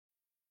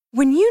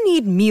When you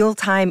need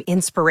mealtime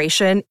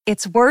inspiration,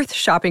 it's worth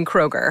shopping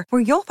Kroger,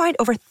 where you'll find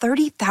over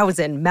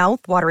 30,000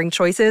 mouth-watering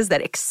choices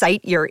that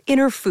excite your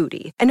inner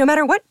foodie. And no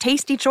matter what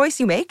tasty choice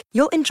you make,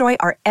 you'll enjoy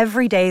our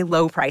everyday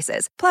low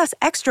prices, plus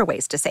extra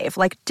ways to save,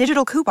 like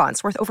digital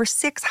coupons worth over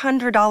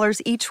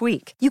 $600 each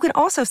week. You can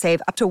also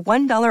save up to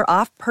 $1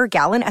 off per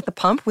gallon at the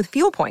pump with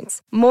fuel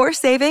points. More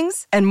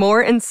savings and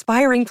more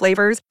inspiring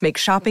flavors make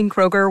shopping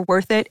Kroger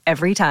worth it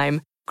every time.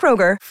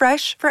 Kroger,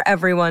 fresh for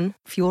everyone.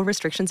 Fuel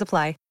restrictions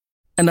apply.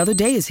 Another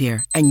day is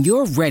here, and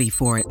you're ready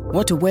for it.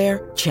 What to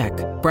wear? Check.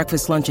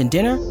 Breakfast, lunch, and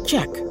dinner?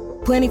 Check.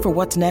 Planning for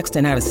what's next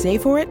and how to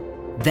save for it?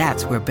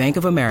 That's where Bank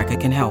of America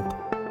can help.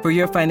 For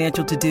your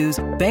financial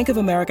to-dos, Bank of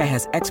America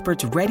has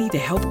experts ready to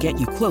help get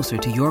you closer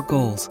to your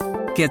goals.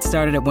 Get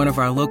started at one of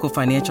our local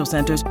financial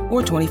centers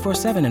or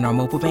 24/7 in our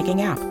mobile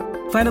banking app.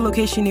 Find a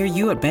location near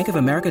you at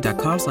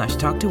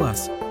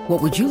bankofamerica.com/talktous.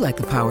 What would you like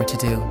the power to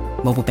do?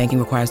 Mobile banking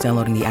requires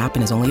downloading the app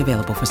and is only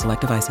available for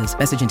select devices.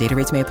 Message and data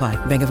rates may apply.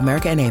 Bank of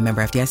America N.A.,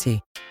 member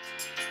FDIC.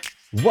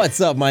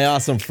 What's up, my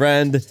awesome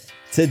friend?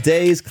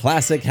 Today's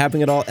classic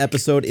Having It All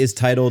episode is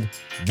titled,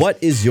 What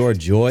is Your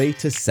Joy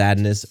to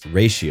Sadness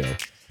Ratio?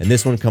 And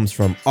this one comes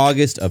from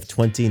August of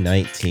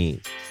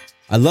 2019.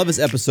 I love this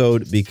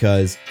episode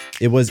because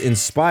it was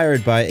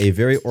inspired by a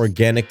very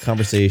organic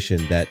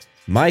conversation that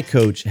my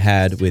coach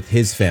had with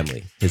his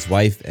family, his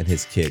wife and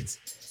his kids.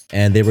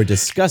 And they were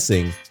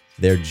discussing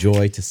their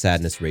joy to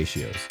sadness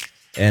ratios.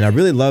 And I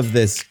really love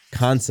this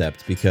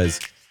concept because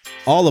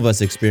all of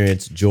us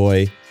experience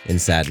joy and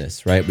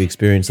sadness, right? We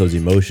experience those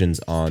emotions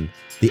on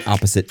the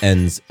opposite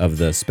ends of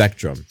the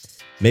spectrum.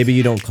 Maybe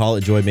you don't call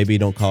it joy, maybe you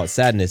don't call it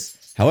sadness.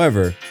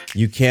 However,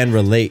 you can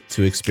relate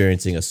to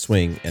experiencing a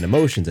swing in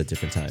emotions at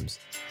different times.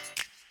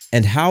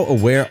 And how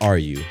aware are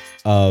you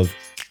of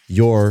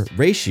your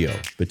ratio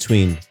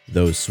between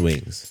those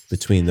swings,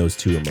 between those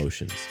two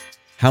emotions?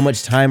 How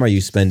much time are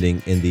you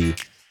spending in the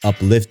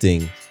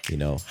uplifting,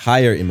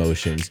 higher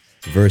emotions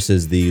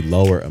versus the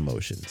lower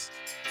emotions?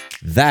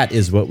 That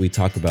is what we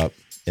talk about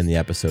in the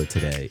episode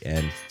today.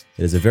 And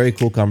it is a very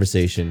cool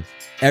conversation.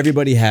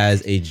 Everybody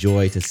has a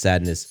joy to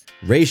sadness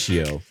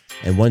ratio.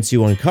 And once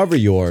you uncover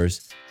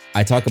yours,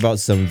 I talk about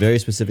some very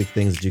specific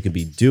things that you can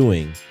be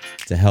doing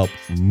to help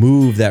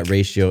move that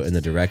ratio in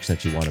the direction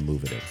that you want to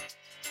move it in.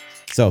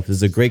 So this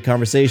is a great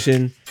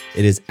conversation.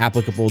 It is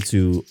applicable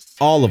to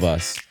all of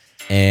us.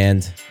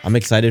 And I'm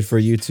excited for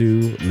you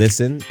to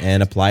listen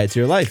and apply it to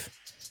your life.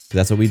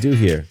 That's what we do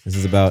here. This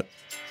is about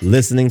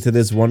listening to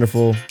this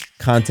wonderful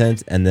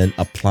content and then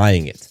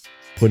applying it,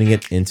 putting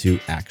it into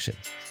action.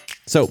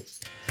 So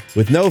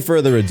with no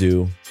further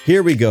ado,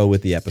 here we go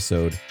with the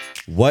episode.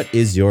 What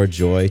is your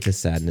joy to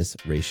sadness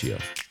ratio?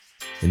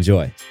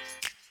 Enjoy.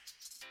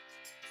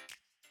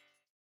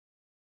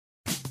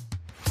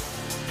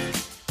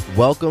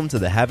 Welcome to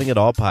the Having It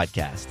All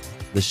podcast,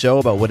 the show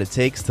about what it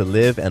takes to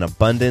live an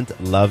abundant,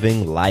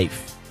 loving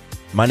life.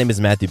 My name is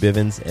Matthew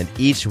Bivens, and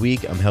each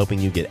week I'm helping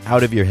you get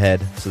out of your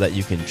head so that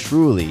you can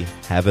truly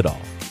have it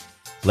all.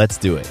 Let's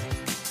do it.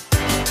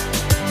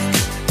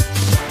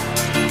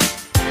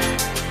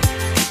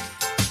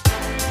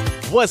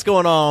 What's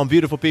going on,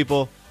 beautiful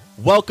people?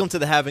 Welcome to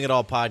the Having It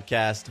All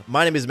podcast.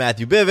 My name is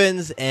Matthew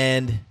Bivens,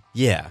 and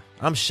yeah,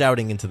 I'm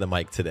shouting into the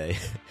mic today.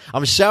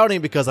 I'm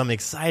shouting because I'm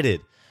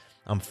excited.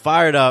 I'm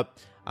fired up.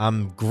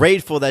 I'm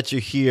grateful that you're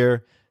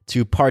here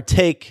to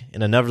partake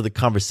in another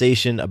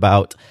conversation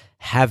about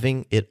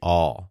having it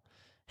all,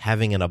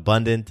 having an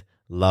abundant,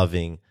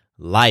 loving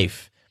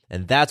life.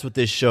 And that's what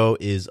this show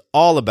is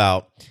all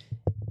about.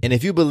 And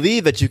if you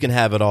believe that you can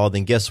have it all,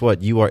 then guess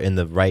what? You are in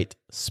the right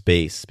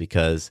space,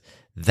 because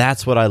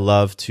that's what I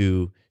love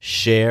to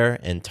share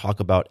and talk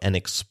about and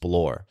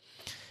explore.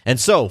 And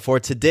so for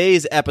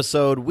today's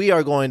episode, we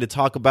are going to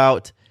talk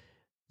about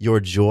your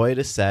joy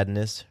to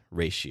sadness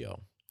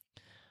ratio.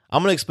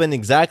 I'm going to explain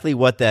exactly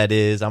what that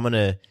is. I'm going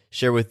to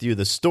share with you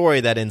the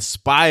story that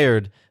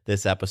inspired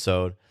this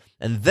episode.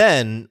 And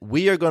then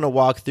we are going to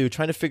walk through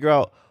trying to figure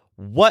out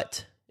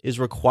what is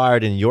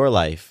required in your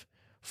life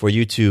for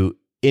you to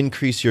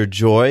increase your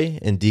joy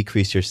and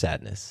decrease your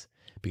sadness,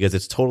 because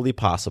it's totally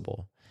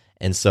possible.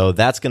 And so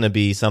that's going to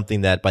be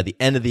something that by the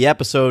end of the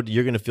episode,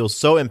 you're going to feel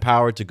so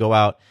empowered to go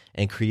out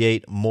and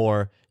create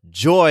more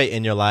joy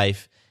in your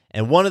life.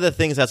 And one of the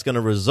things that's going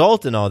to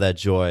result in all that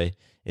joy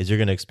is you're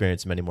going to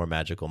experience many more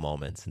magical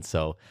moments. And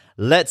so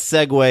let's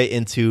segue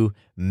into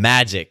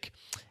magic.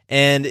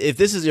 And if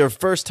this is your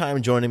first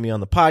time joining me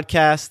on the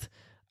podcast,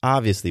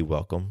 obviously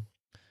welcome.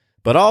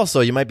 But also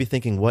you might be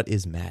thinking, what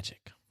is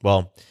magic?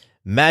 Well,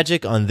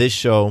 magic on this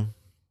show,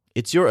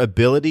 it's your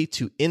ability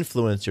to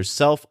influence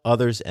yourself,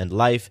 others, and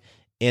life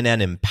in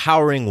an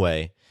empowering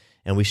way.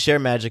 And we share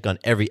magic on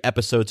every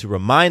episode to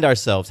remind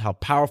ourselves how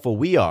powerful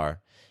we are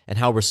and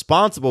how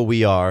responsible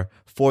we are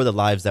for the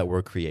lives that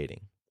we're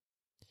creating.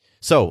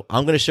 So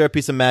I'm going to share a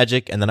piece of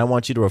magic, and then I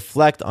want you to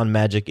reflect on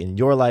magic in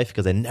your life,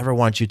 because I never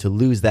want you to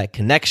lose that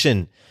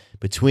connection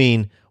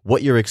between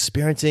what you're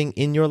experiencing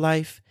in your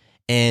life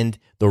and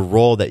the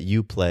role that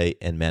you play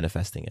in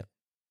manifesting it.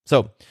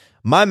 So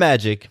my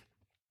magic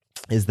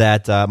is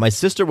that my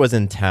sister was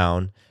in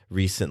town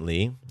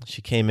recently.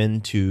 She came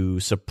in to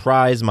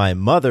surprise my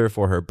mother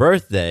for her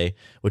birthday,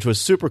 which was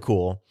super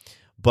cool.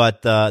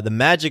 But the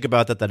magic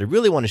about that I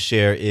really want to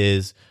share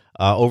is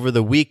over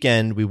the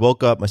weekend, we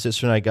woke up, my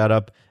sister and I got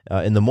up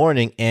in the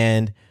morning,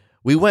 and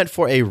we went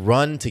for a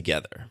run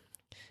together.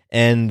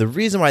 And the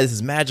reason why this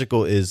is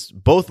magical is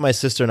both my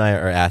sister and I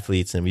are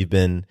athletes, and we've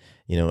been,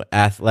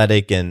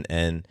 athletic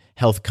and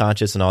health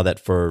conscious and all that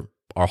for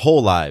our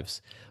whole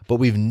lives. But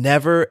we've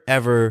never,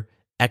 ever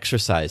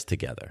exercised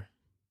together.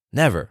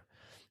 Never.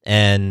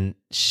 And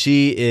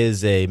she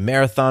is a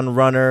marathon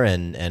runner,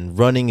 and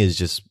running is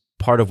just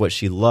part of what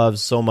she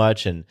loves so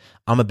much. And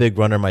I'm a big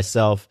runner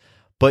myself.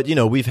 But,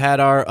 we've had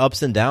our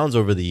ups and downs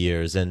over the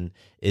years, and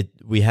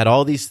we had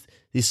all these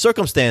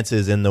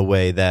circumstances in the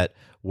way that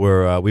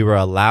we were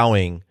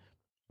allowing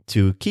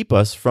to keep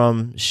us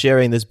from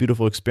sharing this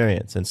beautiful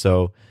experience. And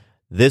so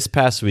this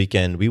past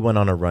weekend, we went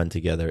on a run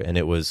together, and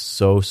it was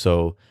so,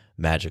 so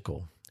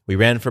magical. We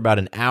ran for about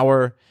an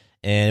hour,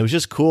 and it was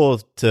just cool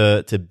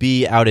to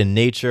be out in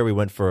nature. We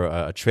went for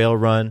a trail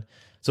run.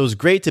 So it was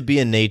great to be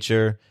in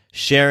nature,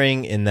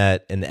 sharing in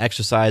the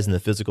exercise and the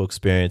physical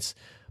experience.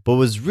 But what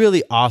was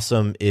really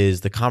awesome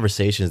is the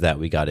conversations that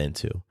we got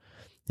into.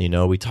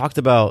 We talked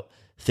about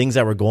things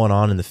that were going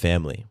on in the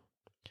family.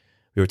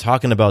 We were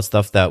talking about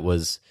stuff that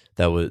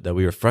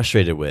we were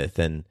frustrated with,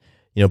 and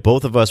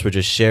both of us were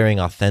just sharing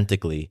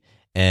authentically,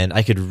 and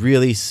I could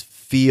really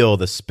feel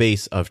the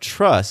space of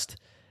trust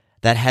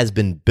that has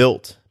been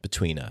built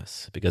between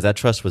us, because that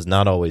trust was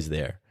not always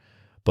there.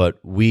 But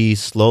we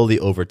slowly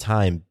over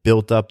time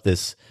built up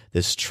this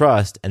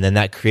trust, and then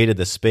that created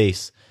the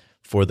space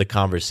for the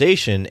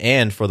conversation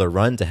and for the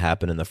run to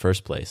happen in the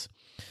first place.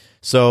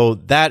 So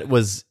that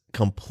was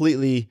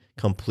completely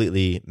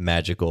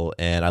magical,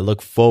 and I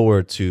look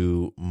forward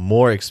to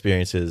more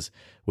experiences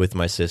with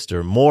my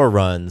sister, more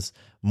runs,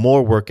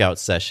 more workout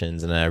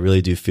sessions, and I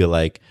really do feel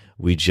like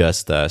we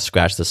just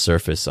scratched the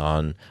surface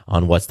on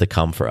what's to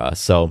come for us.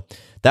 So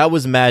that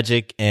was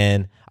magic,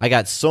 and I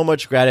got so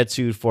much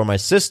gratitude for my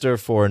sister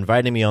for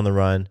inviting me on the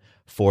run,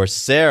 for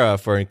Sarah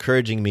for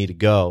encouraging me to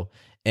go,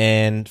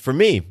 and for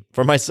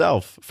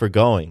myself for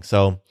going.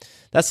 So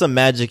that's some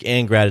magic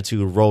and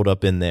gratitude rolled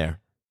up in there.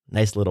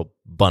 Nice little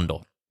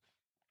bundle.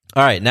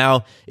 All right,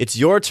 now it's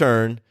your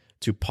turn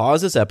to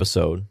pause this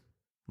episode.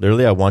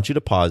 Literally, I want you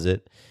to pause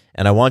it,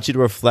 and I want you to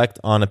reflect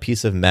on a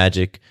piece of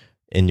magic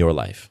in your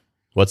life.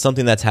 What's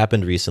something that's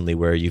happened recently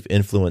where you've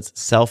influenced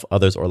self,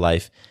 others, or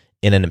life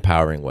in an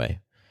empowering way?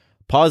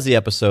 Pause the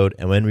episode,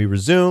 and when we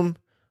resume,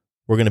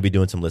 we're going to be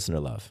doing some listener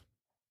love.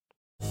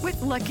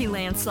 With Lucky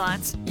Land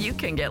Slots, you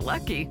can get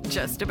lucky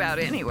just about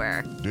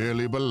anywhere.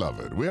 Dearly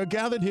beloved, we are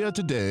gathered here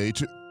today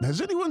to...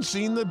 Has anyone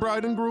seen the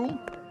bride and groom?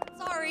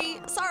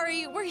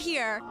 Sorry, we're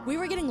here. We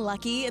were getting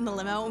lucky in the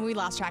limo and we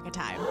lost track of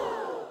time.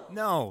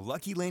 No,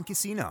 Lucky Land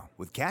Casino,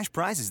 with cash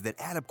prizes that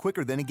add up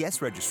quicker than a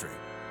guest registry.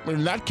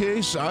 In that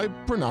case, I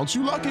pronounce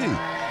you lucky.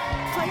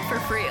 Play for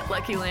free at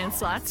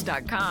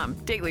LuckyLandSlots.com.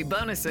 Daily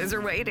bonuses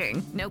are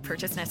waiting. No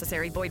purchase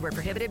necessary. Void where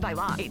prohibited by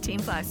law.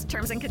 18+.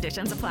 Terms and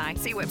conditions apply.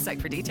 See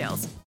website for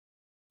details.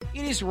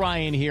 It is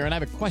Ryan here, and I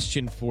have a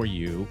question for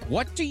you.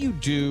 What do you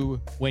do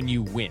when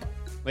you win?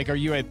 Like, are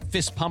you a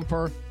fist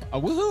pumper, a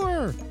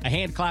woo-hooer, a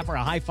hand clapper,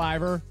 a high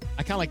fiver?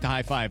 I kind of like the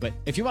high five, but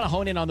if you want to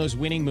hone in on those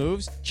winning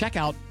moves, check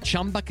out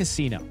Chumba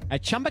Casino.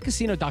 At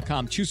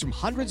ChumbaCasino.com, choose from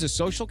hundreds of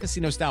social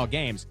casino-style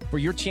games for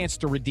your chance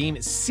to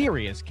redeem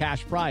serious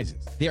cash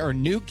prizes. There are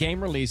new game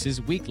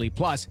releases weekly,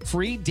 plus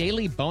free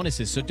daily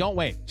bonuses, so don't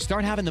wait.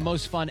 Start having the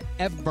most fun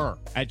ever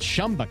at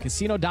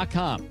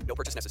ChumbaCasino.com. No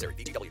purchase necessary.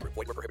 VGW. Void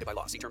where prohibited by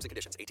law. See terms and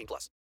conditions.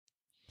 18+.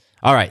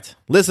 All right,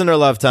 listener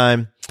love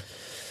time.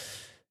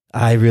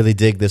 I really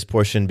dig this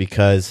portion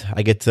because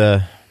I get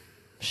to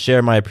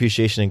share my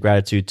appreciation and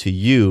gratitude to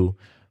you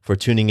for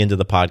tuning into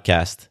the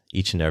podcast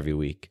each and every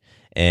week.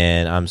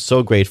 And I'm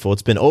so grateful.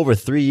 It's been over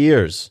 3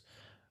 years.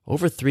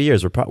 Over 3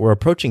 years. We're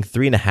approaching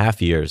 3.5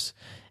 years.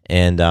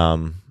 And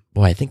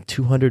I think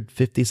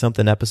 250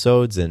 something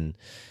episodes. And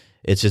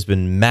it's just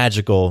been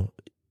magical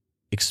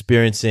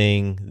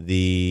experiencing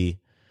the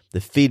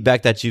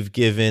feedback that you've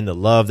given, the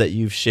love that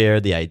you've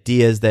shared, the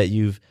ideas that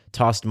you've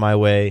tossed my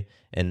way,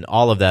 and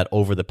all of that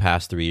over the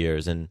past 3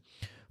 years. And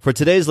for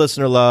today's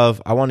listener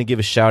love, I want to give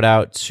a shout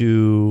out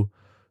to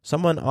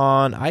someone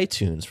on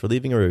iTunes for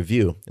leaving a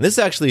review. And this is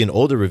actually an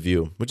older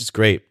review, which is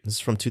great. This is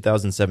from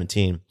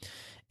 2017.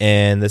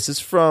 And this is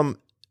from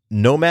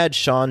Nomad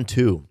Sean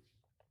 2.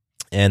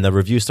 And the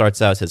review starts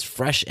out, it says,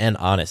 fresh and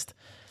honest.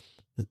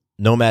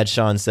 Nomad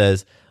Sean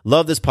says,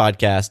 love this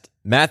podcast.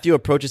 Matthew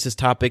approaches his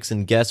topics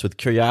and guests with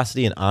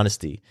curiosity and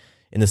honesty.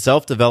 In the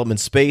self-development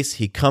space,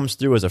 he comes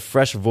through as a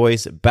fresh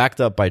voice backed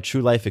up by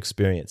true life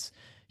experience.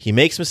 He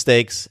makes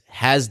mistakes,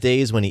 has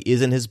days when he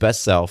isn't his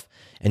best self,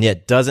 and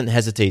yet doesn't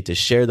hesitate to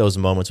share those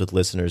moments with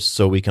listeners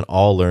so we can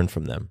all learn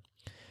from them.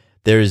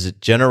 There is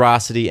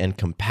generosity and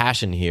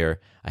compassion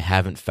here I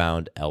haven't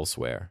found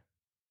elsewhere.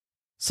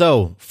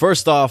 So,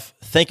 first off,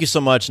 thank you so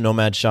much,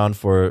 Nomad Sean,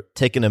 for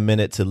taking a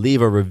minute to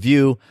leave a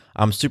review.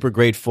 I'm super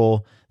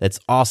grateful. That's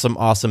awesome,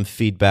 awesome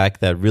feedback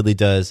that really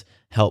does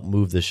help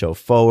move the show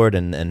forward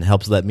and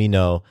helps let me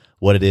know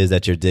what it is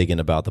that you're digging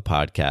about the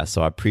podcast.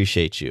 So I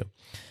appreciate you.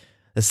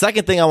 The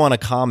second thing I want to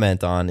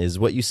comment on is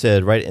what you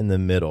said right in the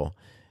middle.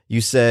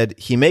 You said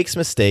he makes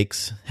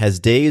mistakes, has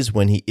days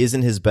when he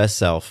isn't his best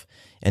self,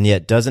 and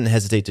yet doesn't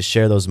hesitate to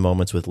share those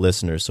moments with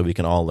listeners so we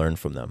can all learn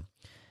from them.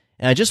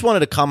 And I just wanted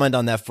to comment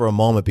on that for a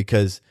moment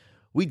because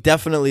we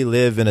definitely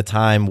live in a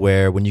time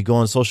where when you go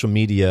on social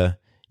media,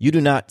 you do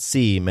not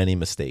see many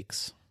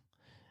mistakes.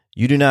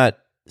 You do not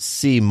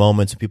see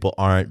moments when people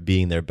aren't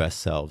being their best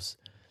selves.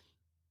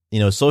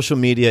 You know, social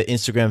media,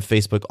 Instagram,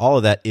 Facebook, all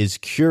of that is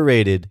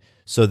curated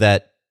so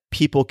that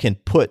people can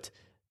put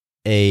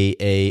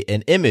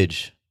an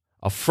image,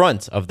 a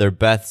front of their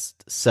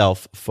best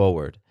self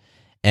forward.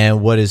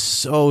 And what is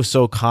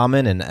so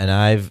common, and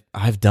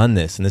I've done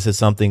this, and this is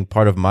something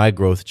part of my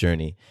growth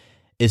journey,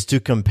 is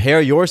to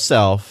compare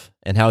yourself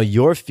and how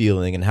you're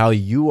feeling and how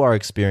you are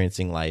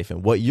experiencing life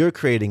and what you're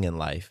creating in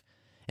life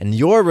and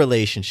your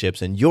relationships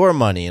and your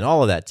money and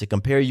all of that, to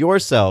compare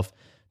yourself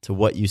to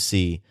what you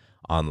see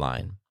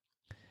online.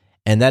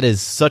 And that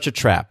is such a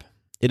trap.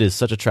 It is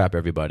such a trap,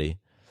 everybody.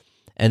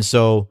 And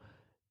so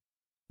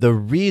the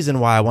reason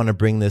why I want to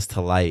bring this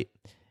to light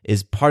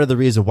is part of the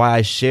reason why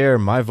I share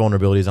my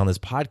vulnerabilities on this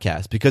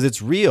podcast, because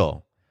it's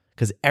real,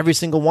 because every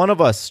single one of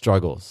us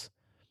struggles.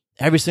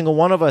 Every single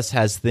one of us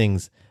has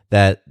things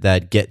that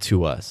get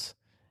to us,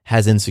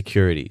 has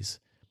insecurities,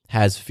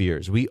 has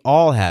fears. We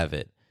all have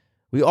it.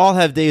 We all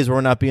have days where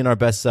we're not being our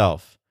best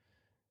self.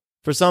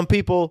 For some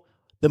people,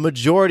 the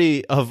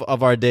majority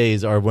of our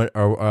days are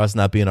us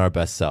not being our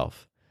best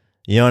self.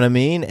 You know what I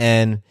mean?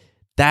 And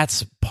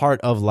that's part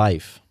of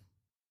life.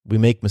 We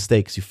make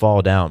mistakes. You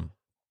fall down.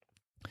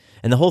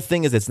 And the whole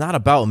thing is, it's not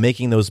about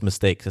making those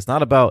mistakes. It's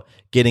not about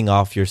getting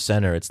off your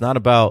center. It's not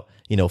about,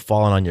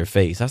 falling on your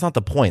face. That's not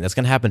the point. That's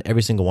going to happen to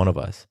every single one of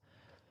us.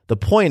 The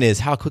point is,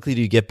 how quickly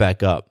do you get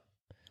back up?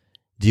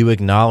 Do you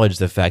acknowledge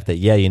the fact that,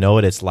 yeah, you know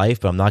what, it's life,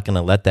 but I'm not going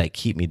to let that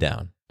keep me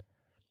down.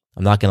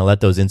 I'm not going to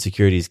let those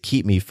insecurities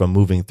keep me from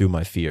moving through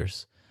my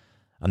fears.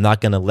 I'm not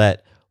going to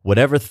let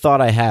whatever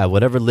thought I have,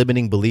 whatever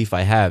limiting belief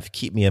I have,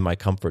 keep me in my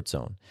comfort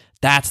zone.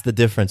 That's the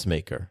difference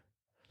maker.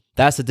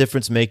 That's the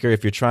difference maker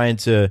if you're trying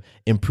to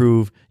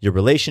improve your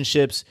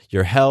relationships,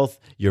 your health,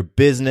 your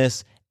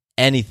business,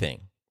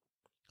 anything.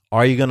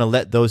 Are you going to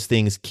let those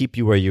things keep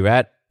you where you're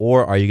at,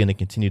 or are you going to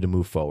continue to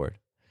move forward?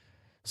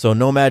 So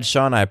Nomad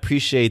Sean, I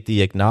appreciate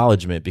the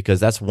acknowledgement,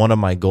 because that's one of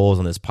my goals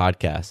on this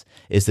podcast,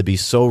 is to be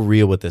so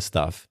real with this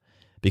stuff.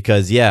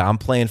 Because yeah, I'm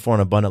playing for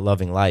an abundant,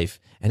 loving life,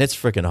 and it's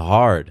freaking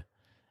hard.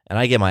 And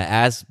I get my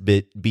ass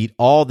beat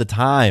all the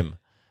time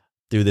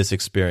through this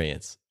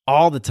experience.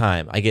 All the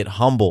time. I get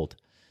humbled.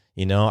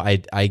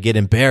 I get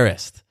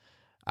embarrassed.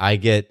 I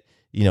get,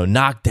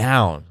 knocked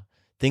down.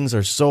 Things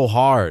are so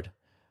hard,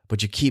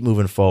 but you keep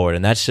moving forward.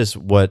 And that's just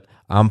what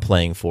I'm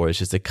playing for. It's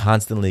just to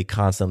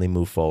constantly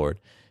move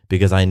forward,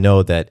 because I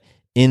know that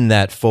in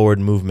that forward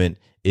movement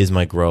is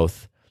my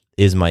growth,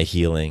 is my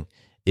healing,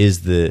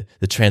 is the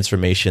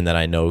transformation that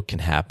I know can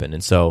happen.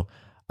 And so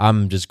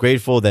I'm just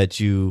grateful that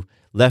you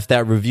left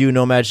that review,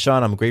 Nomad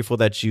Sean. I'm grateful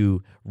that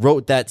you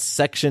wrote that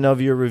section of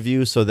your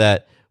review so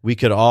that we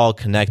could all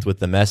connect with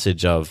the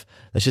message of,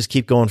 let's just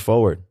keep going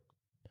forward.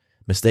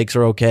 Mistakes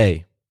are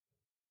okay.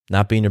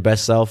 Not being your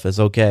best self is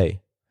okay.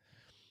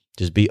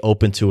 Just be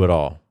open to it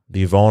all.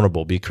 Be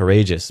vulnerable, be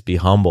courageous, be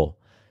humble,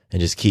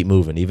 and just keep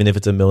moving. Even if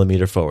it's a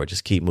millimeter forward,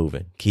 just keep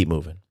moving. Keep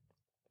moving.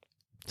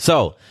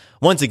 So,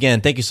 once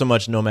again, thank you so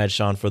much, Nomad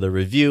Sean, for the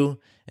review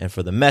and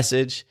for the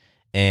message.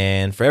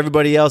 And for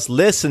everybody else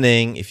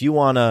listening, if you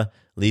want to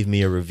leave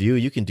me a review,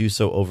 you can do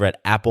so over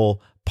at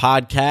Apple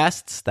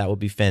Podcasts. That would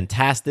be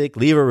fantastic.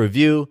 Leave a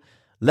review.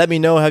 Let me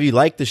know how you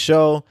like the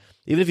show.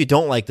 Even if you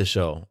don't like the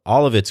show,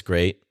 all of it's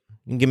great.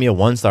 You can give me a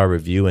 1-star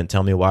review and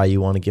tell me why you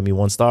want to give me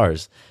 1 star.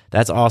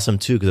 That's awesome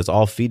too, because it's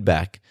all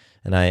feedback,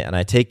 and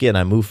I take it and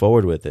I move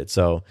forward with it.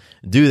 So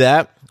do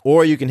that.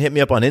 Or you can hit me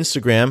up on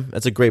Instagram.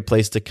 That's a great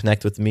place to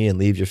connect with me and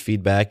leave your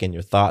feedback and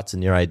your thoughts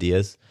and your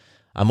ideas.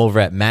 I'm over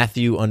at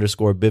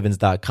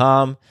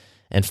Matthew_Bivens.com.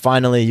 And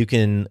finally, you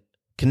can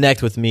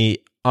connect with me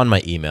on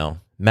my email,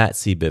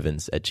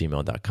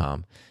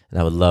 mattcbivens@gmail.com. And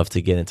I would love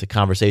to get into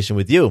conversation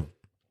with you.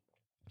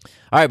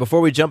 All right,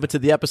 before we jump into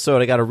the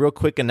episode, I got a real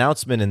quick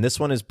announcement, and this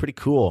one is pretty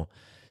cool.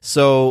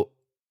 So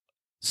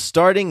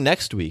starting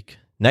next week,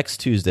 next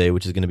Tuesday,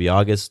 which is going to be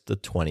August the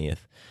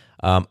 20th,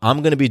 I'm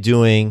going to be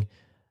doing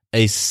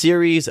a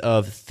series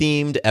of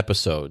themed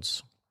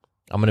episodes.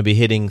 I'm going to be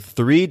hitting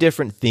 3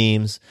 different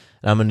themes,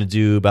 and I'm going to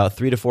do about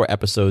 3 to 4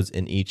 episodes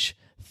in each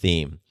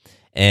theme.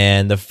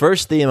 And the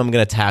first theme I'm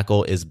going to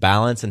tackle is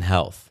balance and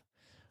health.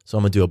 So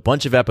I'm going to do a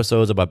bunch of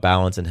episodes about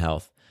balance and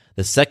health.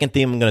 The second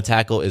theme I'm going to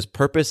tackle is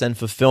purpose and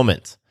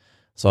fulfillment.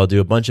 So I'll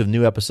do a bunch of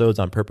new episodes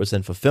on purpose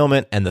and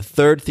fulfillment. And the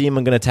third theme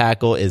I'm going to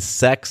tackle is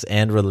sex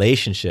and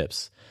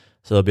relationships.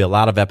 So there'll be a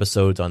lot of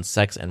episodes on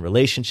sex and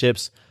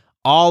relationships.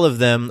 All of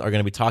them are going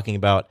to be talking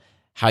about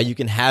how you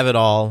can have it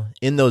all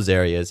in those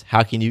areas.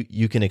 How can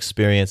you can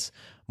experience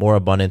more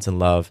abundance and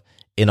love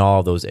in all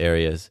of those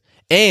areas.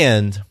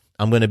 And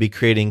I'm going to be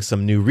creating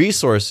some new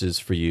resources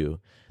for you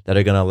that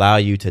are going to allow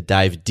you to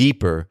dive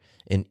deeper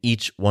in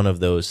each one of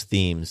those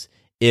themes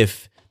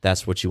if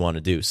that's what you want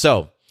to do.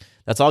 So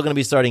that's all going to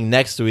be starting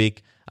next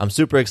week. I'm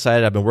super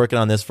excited. I've been working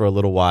on this for a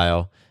little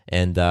while,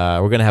 and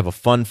we're going to have a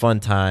fun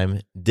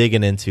time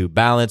digging into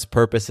balance,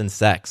 purpose, and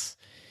sex.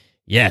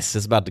 Yes,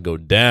 it's about to go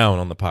down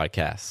on the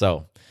podcast.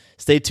 So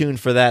stay tuned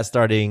for that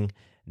starting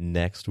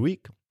next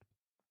week.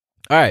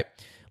 All right,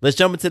 let's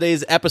jump into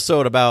today's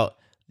episode about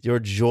your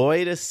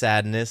joy to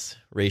sadness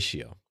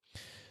ratio.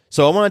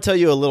 So I want to tell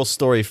you a little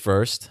story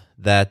first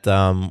that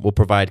will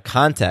provide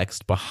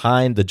context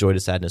behind the joy to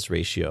sadness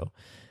ratio.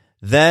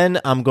 Then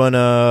I'm going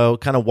to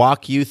kind of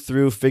walk you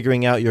through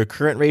figuring out your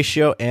current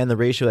ratio and the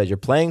ratio that you're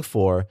playing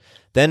for.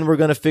 Then we're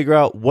going to figure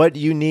out what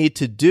you need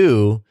to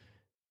do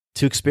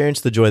to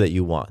experience the joy that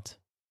you want.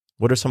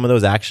 What are some of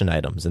those action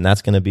items? And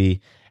that's going to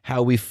be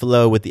how we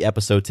flow with the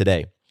episode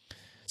today.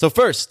 So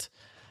first,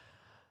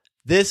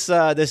 this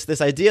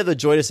idea of the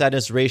joy to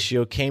sadness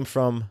ratio came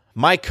from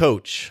my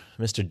coach,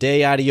 Mr.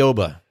 Day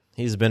Adioba.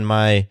 He's been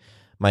my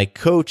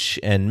coach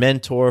and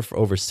mentor for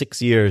over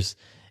 6 years.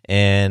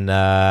 And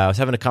I was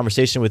having a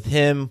conversation with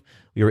him.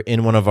 We were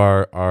in one of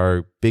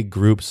our big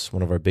groups,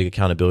 one of our big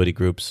accountability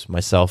groups,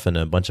 myself and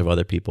a bunch of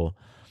other people,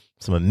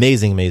 some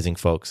amazing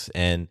folks.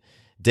 And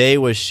Day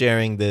was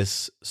sharing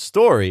this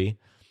story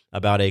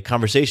about a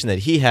conversation that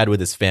he had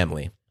with his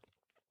family.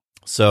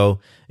 So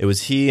it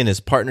was he and his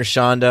partner,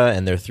 Shonda,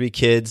 and their 3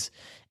 kids,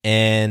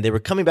 and they were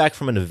coming back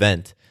from an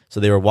event. So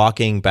they were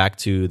walking back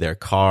to their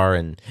car,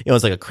 and it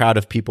was like a crowd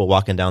of people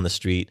walking down the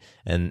street,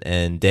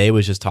 and Day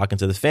was just talking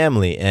to the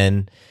family,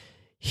 and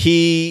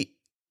he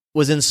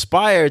was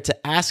inspired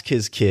to ask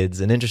his kids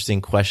an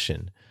interesting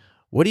question.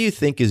 What do you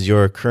think is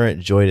your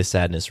current joy to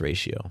sadness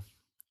ratio?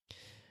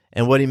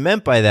 And what he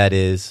meant by that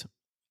is,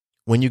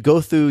 when you go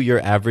through your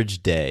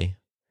average day,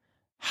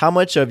 how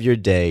much of your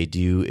day do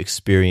you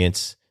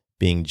experience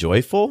being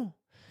joyful,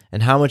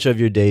 and how much of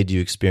your day do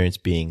you experience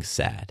being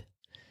sad?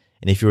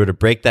 And if you were to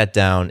break that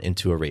down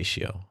into a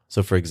ratio,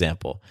 so for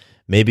example,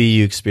 maybe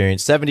you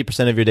experience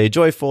 70% of your day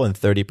joyful and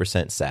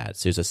 30% sad.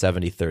 So there's a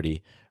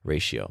 70-30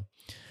 ratio.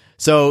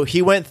 So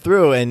he went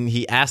through and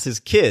he asked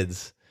his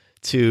kids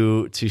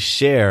to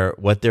share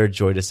what their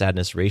joy to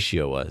sadness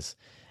ratio was.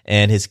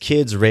 And his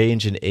kids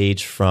range in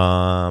age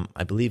from,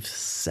 I believe,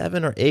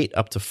 7 or 8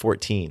 up to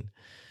 14.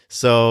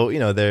 So, you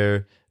know,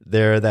 they're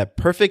that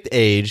perfect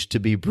age to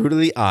be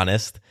brutally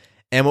honest.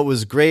 And what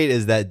was great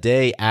is that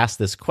Day asked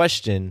this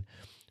question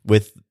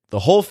with the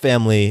whole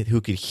family who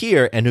could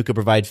hear and who could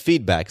provide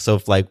feedback.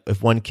 So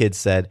if one kid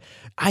said,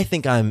 I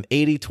think I'm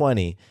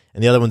 80-20,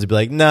 and the other ones would be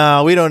like,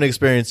 no, we don't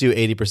experience you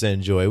 80%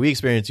 joy. We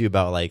experience you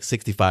about like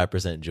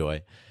 65%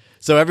 joy.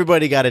 So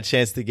everybody got a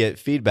chance to get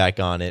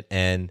feedback on it.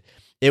 And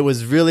it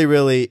was really,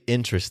 really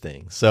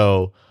interesting.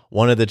 So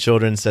one of the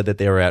children said that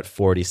they were at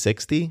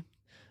 40-60.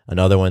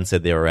 Another one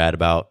said they were at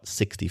about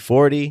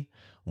 60-40.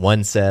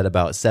 One said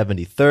about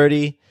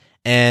 70-30.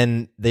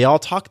 And they all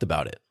talked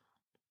about it.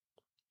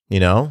 You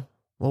know,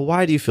 well,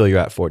 why do you feel you're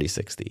at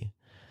 40-60?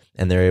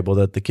 And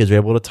the kids were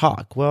able to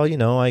talk. Well, you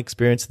know, I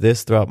experienced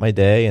this throughout my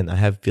day and I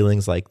have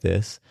feelings like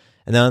this.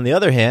 And then on the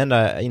other hand,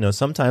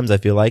 sometimes I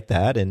feel like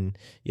that and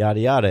yada,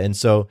 yada. And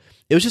so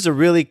it was just a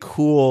really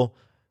cool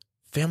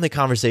family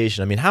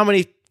conversation. I mean, how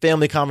many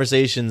family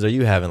conversations are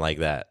you having like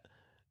that?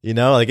 You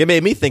know, like it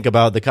made me think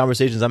about the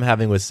conversations I'm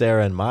having with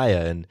Sarah and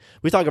Maya. And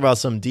we talk about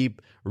some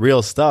deep,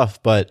 real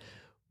stuff, but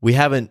we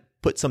haven't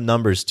put some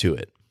numbers to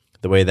it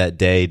the way that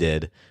Day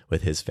did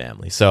with his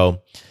family.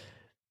 So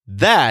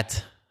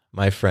that,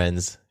 my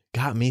friends,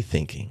 got me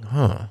thinking,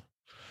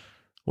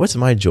 what's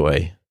my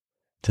joy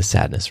to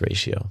sadness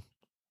ratio?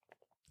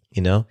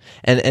 You know,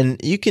 and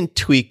you can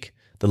tweak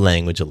the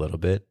language a little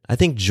bit. I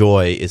think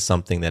joy is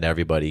something that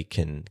everybody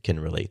can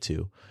relate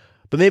to,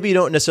 but maybe you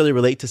don't necessarily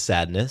relate to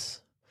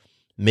sadness.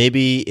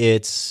 Maybe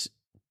it's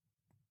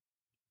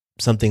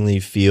something that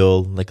you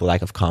feel like a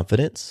lack of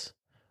confidence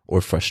or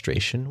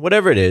frustration.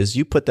 Whatever it is,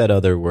 you put that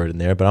other word in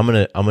there, but I'm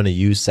gonna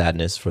use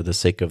sadness for the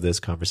sake of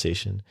this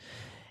conversation.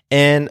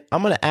 And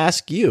I'm gonna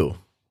ask you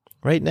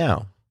right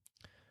now,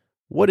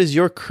 what is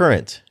your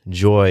current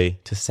joy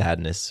to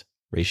sadness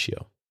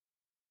ratio?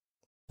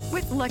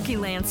 With Lucky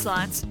Land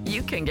Slots,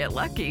 you can get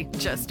lucky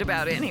just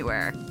about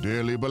anywhere.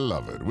 Dearly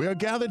beloved, we are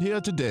gathered here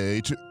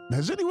today to...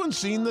 Has anyone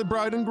seen the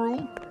bride and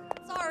groom?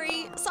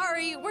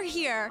 Sorry, we're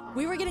here.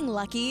 We were getting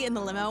lucky in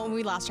the limo and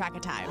we lost track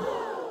of time.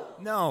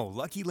 No,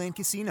 Lucky Land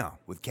Casino,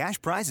 with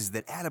cash prizes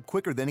that add up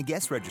quicker than a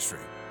guest registry.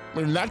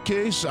 In that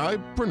case, I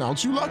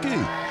pronounce you lucky.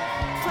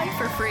 Play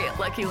for free at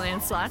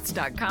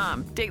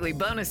LuckyLandSlots.com. Daily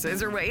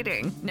bonuses are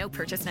waiting. No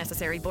purchase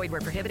necessary. Void where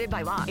prohibited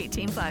by law.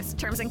 18+.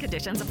 Terms and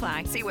conditions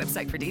apply. See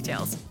website for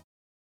details.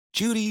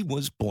 Judy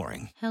was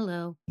boring.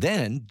 Hello.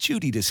 Then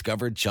Judy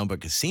discovered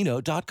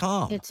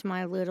ChumbaCasino.com. It's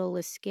my little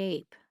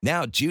escape.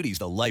 Now Judy's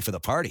the life of the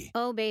party.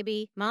 Oh,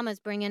 baby, mama's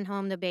bringing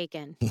home the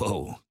bacon.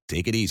 Whoa,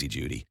 take it easy,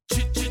 Judy.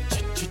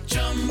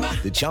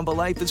 The Chumba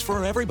life is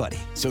for everybody.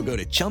 So go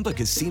to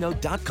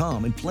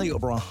ChumbaCasino.com and play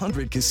over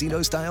 100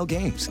 casino-style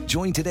games.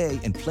 Join today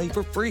and play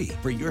for free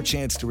for your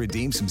chance to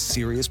redeem some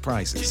serious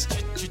prizes.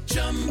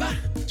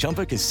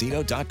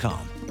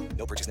 ChumbaCasino.com.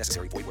 No purchase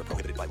necessary. Void where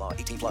prohibited by law.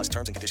 18 plus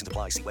terms and conditions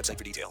apply. See website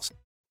for details.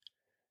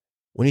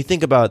 When you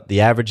think about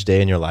the average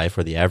day in your life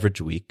or the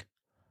average week,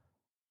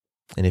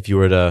 and if you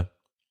were to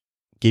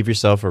give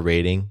yourself a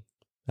rating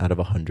out of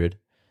 100,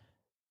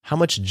 how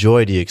much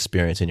joy do you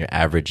experience in your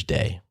average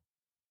day?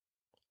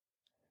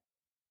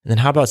 And then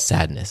how about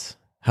sadness?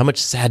 How much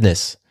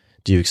sadness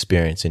do you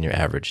experience in your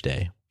average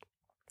day?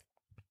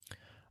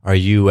 Are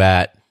you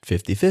at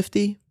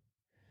 50-50?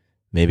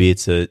 Maybe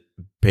it's a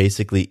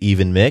basically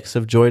even mix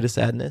of joy to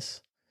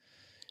sadness.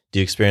 Do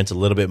you experience a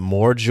little bit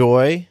more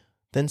joy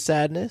than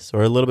sadness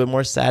or a little bit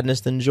more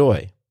sadness than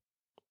joy?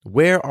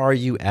 Where are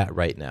you at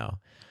right now?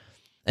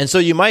 And so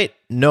you might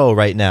know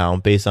right now,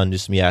 based on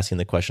just me asking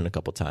the question a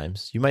couple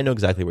times, you might know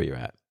exactly where you're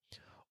at.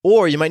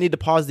 Or you might need to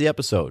pause the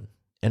episode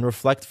and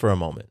reflect for a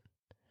moment.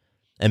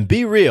 And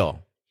be real.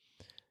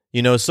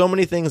 You know, so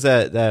many things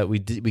that we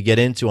get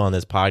into on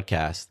this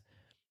podcast,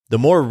 the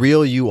more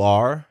real you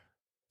are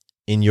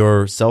in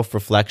your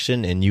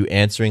self-reflection and you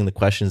answering the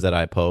questions that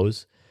I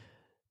pose,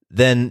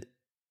 then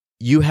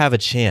you have a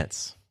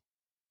chance.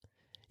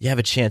 You have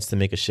a chance to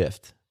make a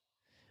shift.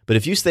 But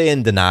if you stay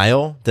in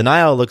denial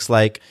looks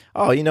like,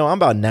 oh, you know, I'm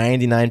about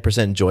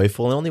 99%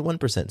 joyful and only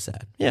 1%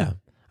 sad. Yeah,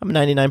 I'm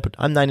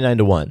 99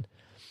 to 1.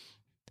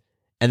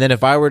 And then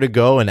if I were to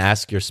go and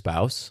ask your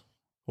spouse,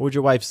 what would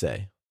your wife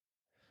say?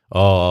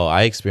 Oh,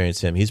 I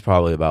experienced him. He's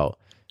probably about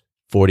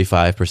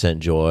 45%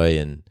 joy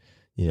and,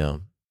 you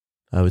know,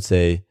 I would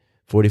say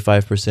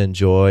 45%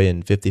 joy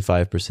and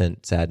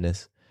 55%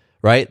 sadness,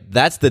 right?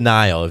 That's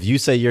denial. If you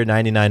say you're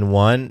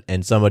 99-1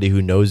 and somebody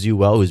who knows you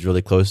well, who's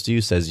really close to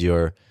you, says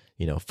you're,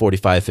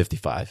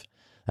 45-55,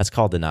 that's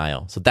called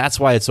denial. So that's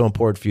why it's so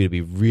important for you to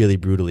be really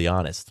brutally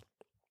honest.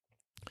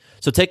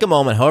 So take a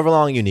moment, however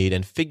long you need,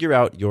 and figure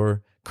out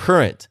your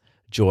current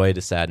joy to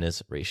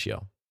sadness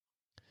ratio.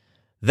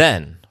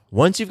 Then,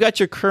 once you've got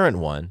your current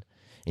one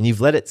and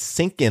you've let it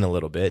sink in a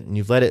little bit and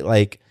you've let it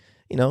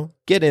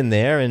get in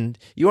there and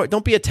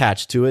don't be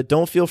attached to it.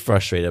 Don't feel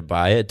frustrated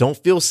by it. Don't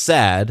feel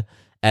sad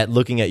at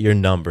looking at your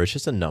number. It's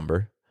just a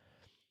number.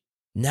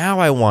 Now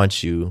I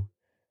want you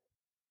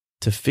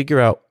to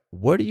figure out,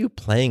 what are you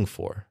playing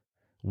for?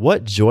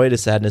 What joy to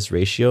sadness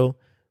ratio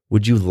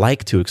would you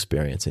like to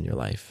experience in your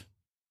life?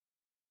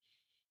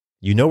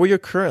 You know where you're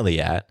currently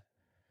at.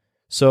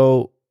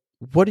 So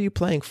what are you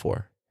playing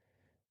for?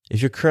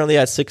 If you're currently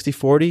at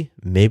 60-40,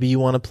 maybe you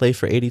want to play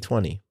for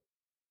 80-20.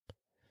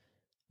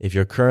 If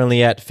you're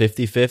currently at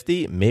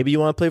 50-50, maybe you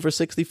want to play for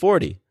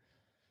 60-40.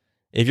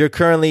 If you're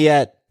currently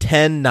at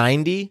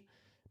 10-90,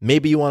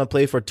 maybe you want to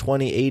play for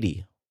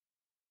 20-80.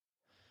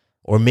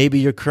 Or maybe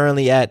you're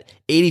currently at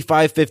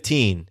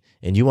 85-15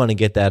 and you want to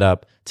get that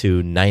up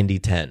to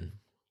 90-10.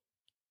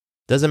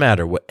 Doesn't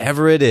matter.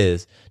 Whatever it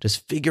is,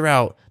 just figure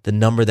out the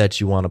number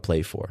that you want to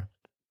play for.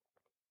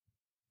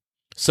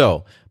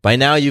 So by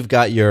now you've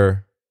got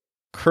your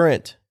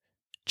current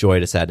joy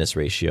to sadness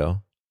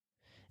ratio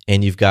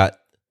and you've got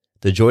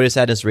the joy to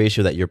sadness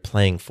ratio that you're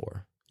playing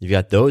for. You've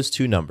got those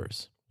two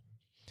numbers.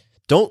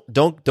 Don't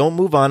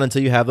move on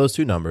until you have those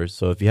two numbers.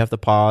 So if you have to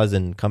pause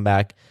and come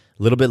back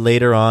a little bit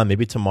later on,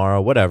 maybe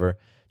tomorrow, whatever,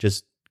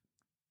 just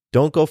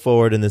don't go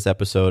forward in this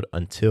episode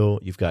until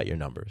you've got your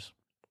numbers.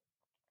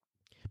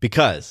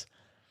 Because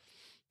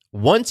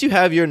once you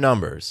have your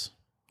numbers,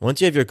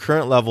 once you have your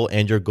current level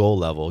and your goal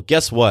level,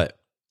 guess what?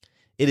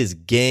 It is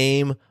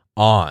game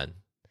on.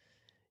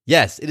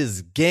 Yes, it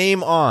is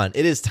game on.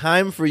 It is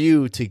time for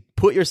you to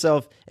put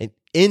yourself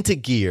into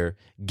gear,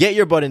 get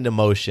your butt into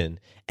motion,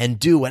 and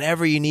do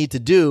whatever you need to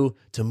do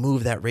to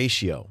move that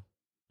ratio.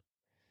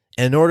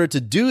 And in order to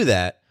do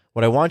that,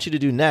 what I want you to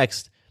do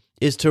next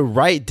is to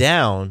write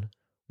down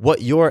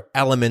what your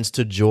elements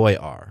to joy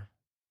are.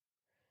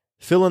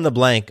 Fill in the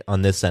blank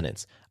on this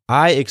sentence.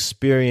 I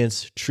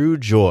experience true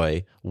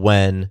joy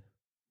when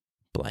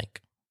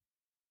blank.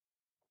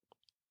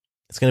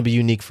 It's going to be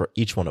unique for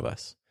each one of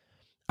us.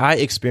 I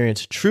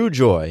experience true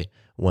joy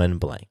when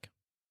blank.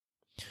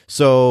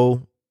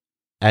 So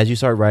as you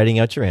start writing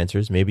out your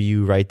answers, maybe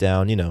you write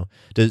down,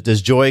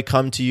 does joy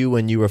come to you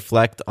when you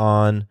reflect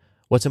on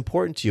what's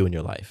important to you in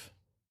your life?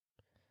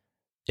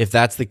 If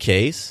that's the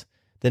case,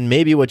 then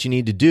maybe what you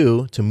need to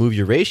do to move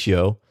your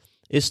ratio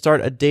is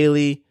start a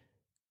daily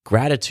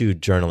gratitude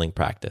journaling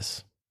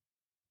practice.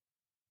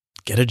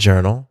 Get a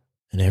journal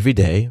and every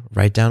day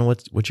write down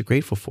what you're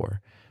grateful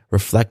for.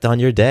 Reflect on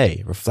your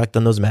day. Reflect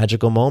on those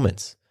magical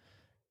moments.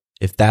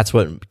 If that's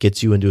what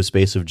gets you into a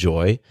space of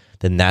joy,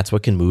 then that's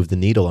what can move the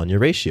needle on your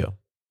ratio.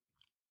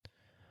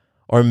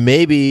 Or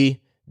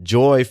maybe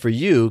joy for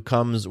you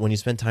comes when you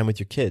spend time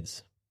with your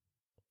kids.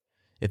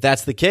 If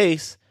that's the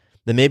case,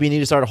 then maybe you need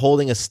to start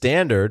holding a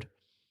standard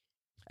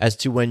as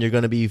to when you're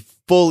going to be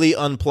fully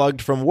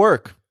unplugged from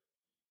work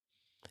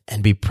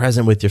and be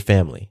present with your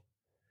family.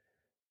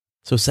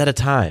 So set a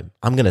time.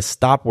 I'm going to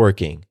stop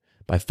working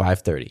by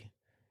 5:30.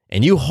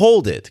 And you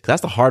hold it, because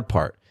that's the hard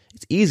part,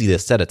 It's easy to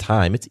set a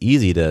time. It's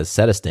easy to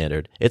set a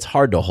standard. It's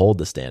hard to hold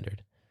the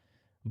standard.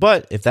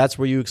 But if that's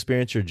where you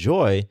experience your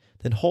joy,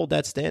 then hold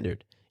that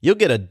standard. You'll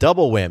get a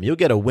double whammy. You'll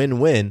get a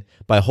win-win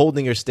by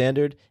holding your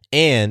standard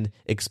and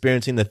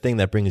experiencing the thing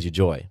that brings you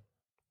joy.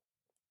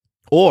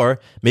 Or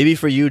maybe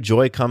for you,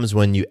 joy comes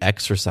when you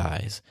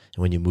exercise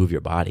and when you move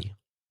your body.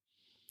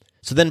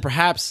 So then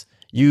perhaps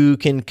you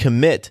can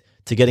commit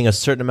to getting a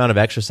certain amount of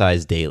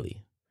exercise daily.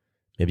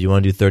 Maybe you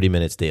want to do 30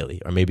 minutes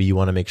daily, or maybe you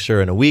want to make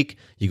sure in a week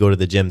you go to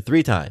the gym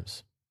 3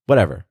 times,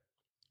 whatever.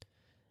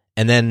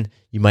 And then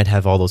you might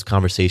have all those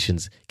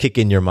conversations kick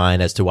in your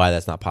mind as to why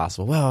that's not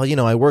possible. Well,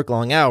 I work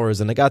long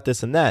hours and I got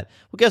this and that.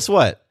 Well, guess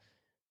what?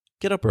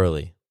 Get up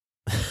early,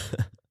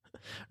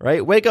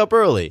 right? Wake up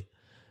early.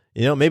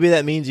 Maybe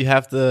that means you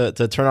have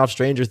to turn off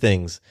Stranger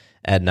Things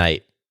at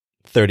night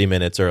 30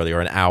 minutes early or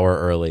an hour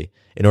early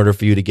in order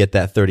for you to get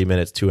that 30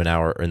 minutes to an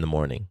hour in the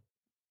morning.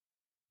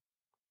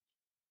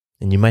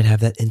 And you might have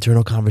that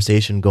internal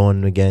conversation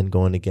going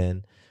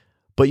again.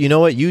 But you know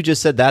what? You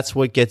just said that's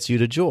what gets you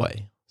to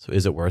joy. So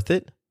is it worth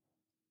it?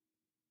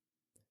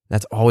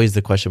 That's always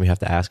the question we have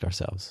to ask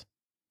ourselves.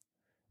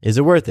 Is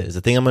it worth it? Is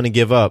the thing I'm going to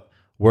give up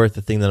worth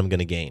the thing that I'm going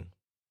to gain?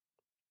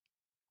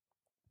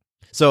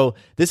 So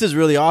this is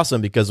really awesome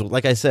because,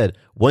 like I said,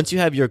 once you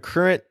have your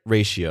current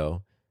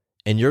ratio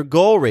and your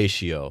goal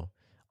ratio,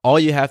 all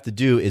you have to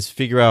do is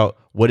figure out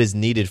what is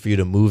needed for you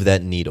to move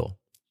that needle.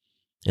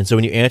 And so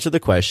when you answer the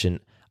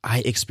question,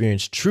 I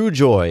experience true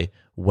joy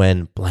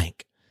when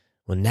blank.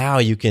 Well, now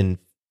you can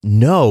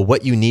know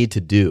what you need to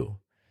do.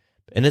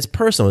 And it's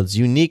personal. It's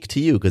unique to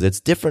you because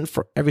it's different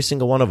for every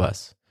single one of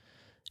us.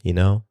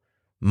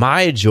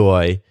 My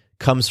joy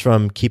comes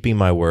from keeping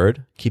my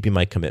word, keeping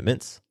my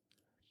commitments.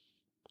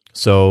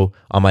 So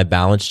on my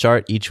balance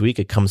chart each week,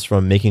 it comes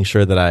from making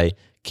sure that I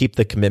keep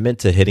the commitment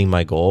to hitting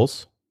my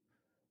goals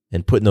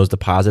and putting those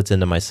deposits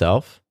into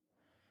myself.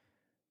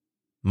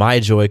 My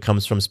joy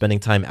comes from spending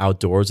time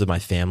outdoors with my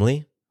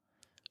family.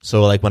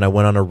 So like when I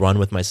went on a run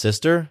with my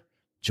sister,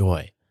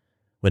 joy.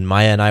 When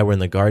Maya and I were in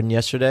the garden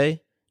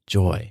yesterday,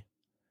 joy.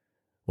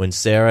 When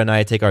Sarah and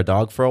I take our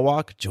dog for a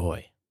walk,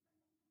 joy.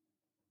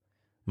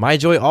 My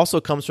joy also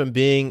comes from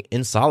being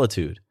in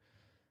solitude.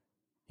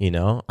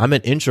 I'm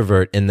an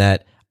introvert in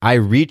that I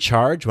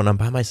recharge when I'm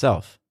by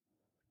myself.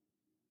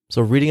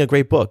 So reading a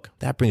great book,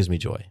 that brings me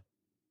joy.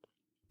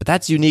 But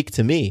that's unique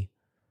to me.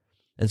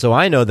 And so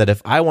I know that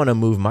if I want to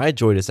move my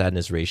joy to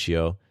sadness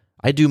ratio,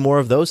 I do more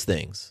of those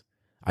things.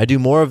 I do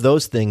more of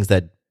those things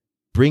that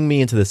bring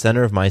me into the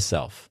center of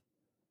myself.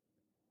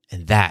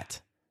 And that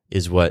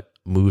is what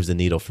moves the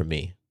needle for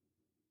me.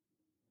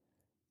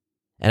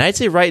 And I'd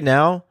say right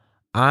now,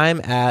 I'm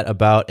at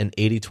about an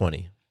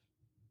 80-20.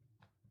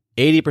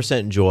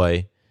 80%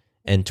 joy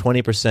and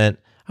 20%,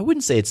 I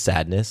wouldn't say it's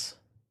sadness.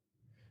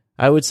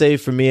 I would say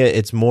for me,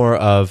 it's more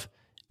of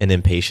an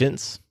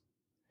impatience.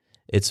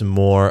 It's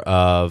more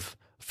of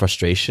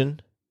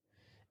frustration.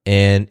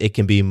 And it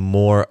can be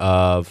more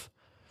of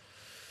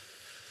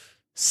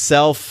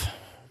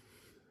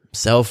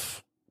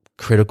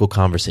self-critical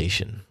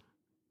conversation.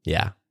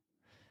 Yeah.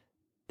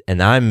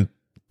 And I'm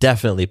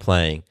definitely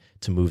playing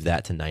to move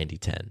that to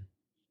 90-10.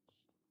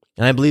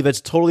 And I believe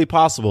it's totally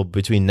possible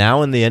between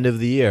now and the end of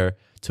the year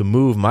to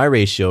move my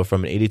ratio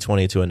from an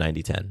 80-20 to a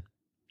 90-10.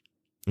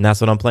 And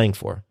that's what I'm playing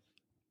for.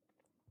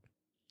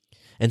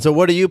 And so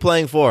what are you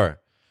playing for?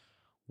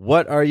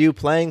 What are you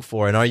playing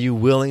for? And are you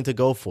willing to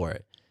go for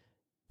it?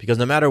 Because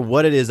no matter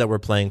what it is that we're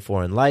playing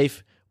for in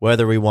life,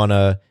 whether we want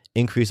to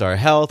increase our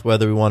health,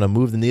 whether we want to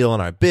move the needle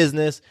in our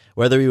business,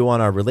 whether we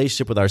want our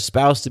relationship with our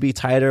spouse to be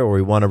tighter, or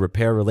we want to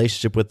repair a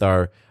relationship with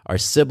our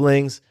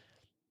siblings,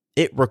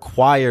 it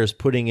requires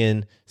putting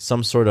in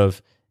some sort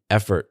of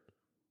effort.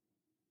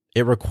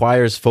 It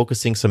requires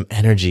focusing some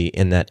energy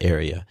in that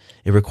area.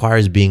 It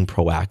requires being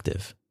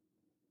proactive.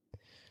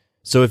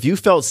 So if you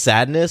felt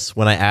sadness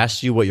when I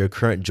asked you what your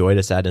current joy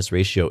to sadness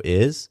ratio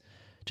is,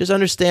 just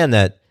understand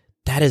that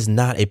that is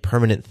not a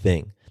permanent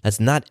thing. That's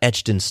not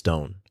etched in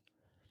stone.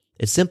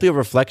 It's simply a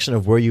reflection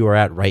of where you are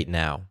at right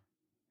now.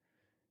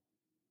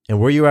 And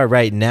where you are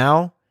right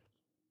now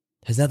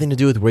has nothing to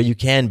do with where you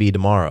can be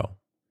tomorrow,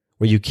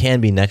 where you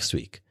can be next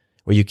week,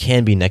 where you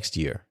can be next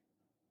year.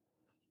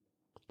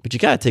 But you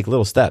got to take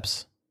little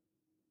steps.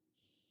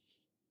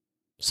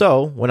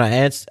 So when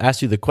I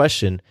asked you the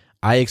question,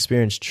 I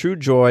experienced true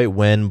joy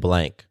when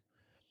blank.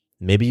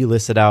 Maybe you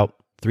listed out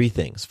 3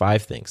 things,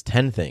 5 things,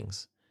 10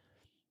 things.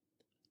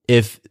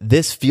 If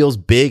this feels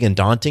big and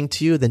daunting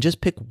to you, then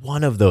just pick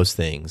one of those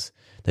things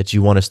that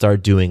you want to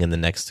start doing in the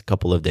next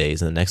couple of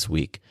days, in the next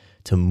week,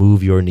 to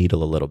move your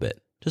needle a little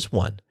bit. Just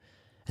one.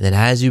 And then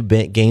as you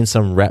gain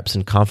some reps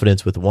and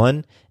confidence with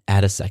one,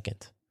 add a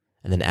second,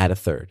 and then add a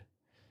third.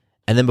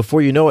 And then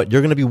before you know it,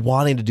 you're going to be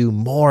wanting to do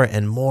more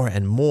and more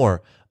and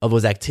more of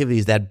those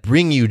activities that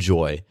bring you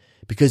joy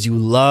because you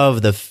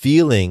love the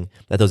feeling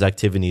that those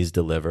activities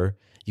deliver.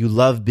 You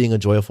love being a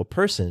joyful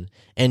person,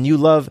 and you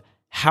love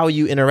how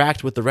you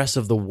interact with the rest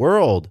of the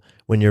world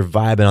when you're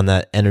vibing on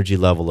that energy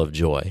level of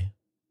joy.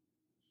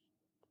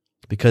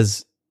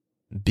 Because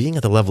being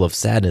at the level of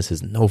sadness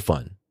is no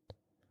fun.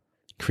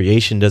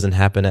 Creation doesn't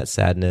happen at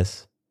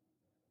sadness.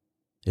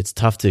 It's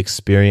tough to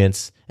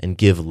experience and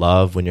give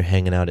love when you're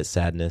hanging out at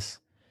sadness.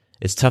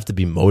 It's tough to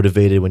be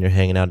motivated when you're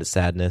hanging out at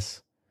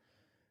sadness.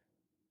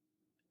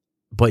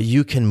 But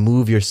you can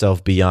move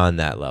yourself beyond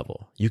that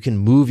level. You can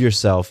move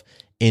yourself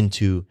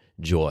into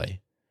joy.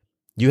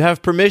 You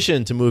have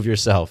permission to move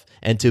yourself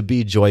and to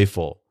be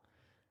joyful.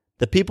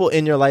 The people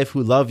in your life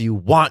who love you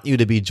want you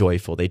to be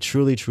joyful. They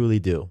truly, truly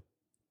do.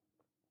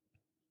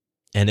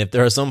 And if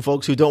there are some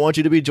folks who don't want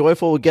you to be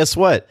joyful, well, guess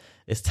what?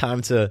 It's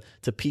time to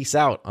peace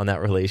out on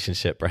that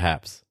relationship,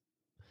 perhaps.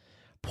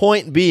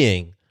 Point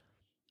being,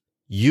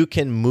 you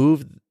can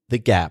move the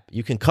gap.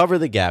 You can cover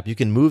the gap. You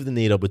can move the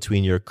needle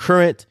between your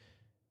current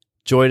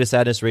joy to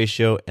sadness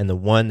ratio and the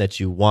one that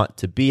you want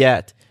to be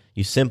at.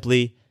 You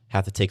simply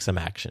have to take some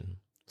action.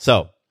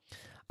 So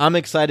I'm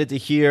excited to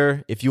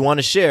hear if you want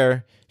to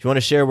share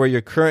where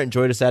your current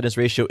joy to sadness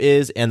ratio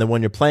is and the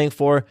one you're playing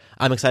for.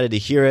 I'm excited to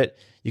hear it.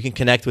 You can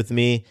connect with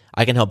me.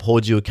 I can help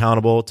hold you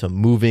accountable to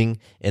moving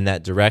in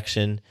that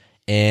direction.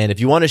 And if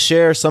you want to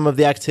share some of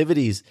the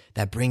activities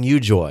that bring you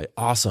joy,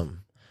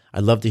 awesome.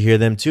 I'd love to hear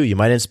them too. You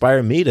might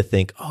inspire me to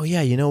think, oh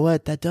yeah, you know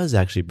what? That does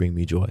actually bring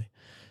me joy.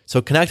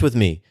 So connect with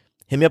me.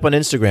 Hit me up on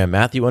Instagram,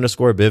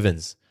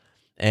 Matthew_Bivens.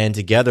 And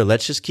together,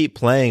 let's just keep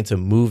playing to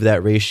move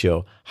that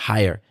ratio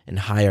higher and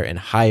higher and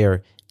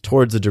higher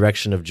towards the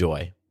direction of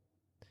joy.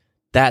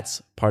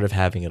 That's part of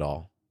having it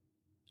all.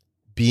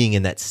 Being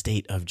in that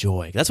state of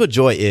joy. That's what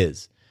joy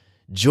is.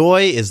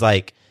 Joy is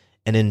like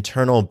an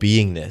internal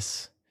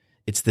beingness.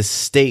 It's the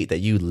state that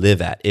you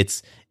live at.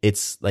 It's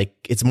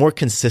more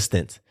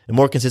consistent and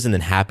more consistent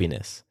than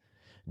happiness.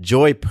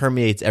 Joy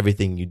permeates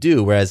everything you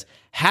do, whereas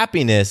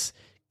happiness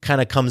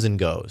kind of comes and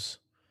goes.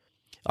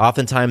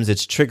 Oftentimes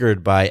it's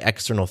triggered by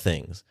external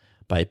things,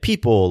 by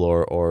people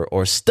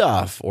or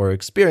stuff or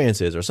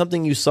experiences or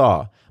something you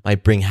saw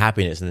might bring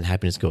happiness and then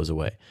happiness goes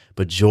away.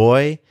 But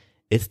joy,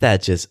 it's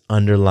that just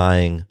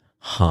underlying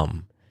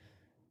hum.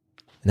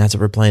 And that's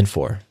what we're playing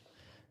for,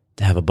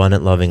 to have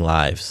abundant, loving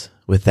lives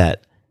with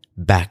that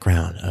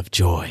background of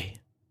joy.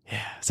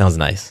 Yeah, sounds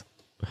nice.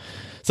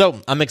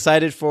 So I'm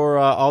excited for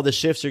all the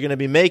shifts you're going to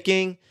be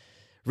making.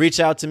 Reach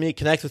out to me,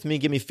 connect with me,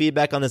 give me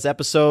feedback on this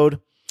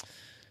episode.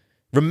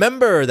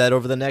 Remember that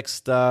over the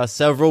next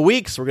several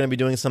weeks, we're going to be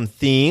doing some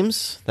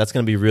themes. That's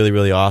going to be really,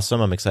 really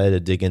awesome. I'm excited to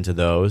dig into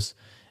those.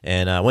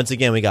 And once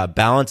again, we got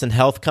balance and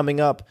health coming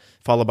up,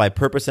 followed by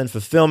purpose and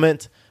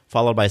fulfillment,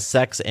 followed by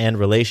sex and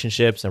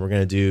relationships. And we're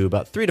going to do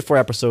about 3 to 4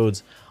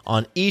 episodes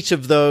on each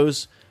of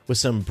those with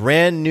some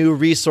brand new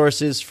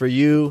resources for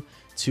you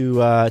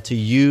to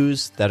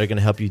use that are going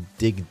to help you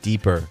dig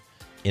deeper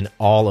in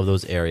all of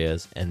those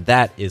areas. And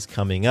that is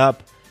coming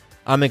up.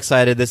 I'm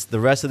excited. The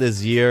rest of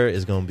this year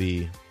is going to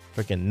be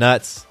freaking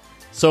nuts.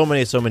 So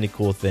many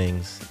cool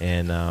things.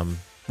 And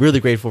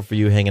really grateful for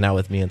you hanging out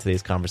with me in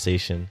today's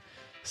conversation.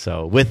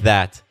 So with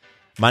that,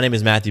 my name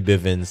is Matthew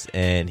Bivens,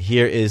 and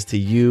here is to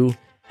you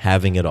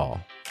having it all.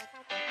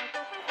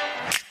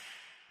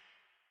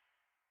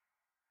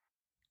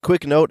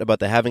 Quick note about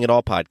the Having It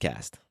All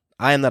podcast.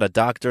 I am not a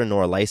doctor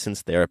nor a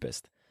licensed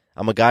therapist.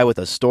 I'm a guy with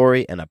a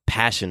story and a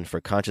passion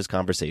for conscious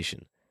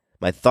conversation.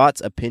 My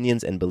thoughts,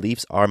 opinions, and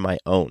beliefs are my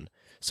own.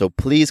 So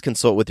please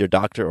consult with your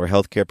doctor or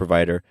healthcare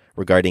provider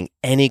regarding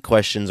any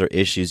questions or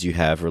issues you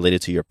have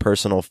related to your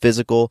personal,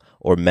 physical,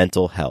 or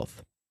mental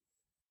health.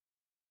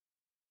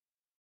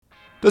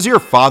 Does your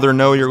father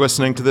know you're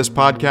listening to this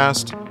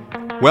podcast?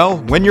 Well,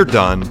 when you're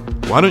done,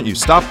 why don't you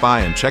stop by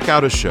and check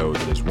out a show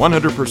that is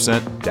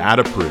 100%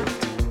 dad-approved,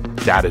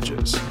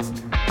 Dadages.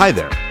 Hi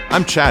there,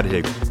 I'm Chad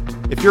Higgle.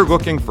 If you're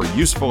looking for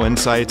useful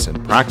insights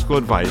and practical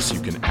advice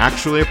you can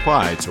actually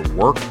apply to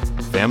work,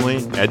 family,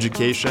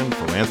 education,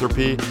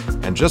 philanthropy,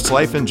 and just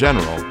life in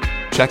general,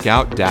 check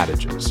out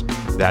Dadages.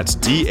 That's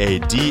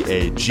Dadages,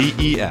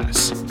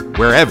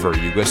 wherever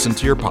you listen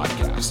to your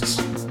podcasts.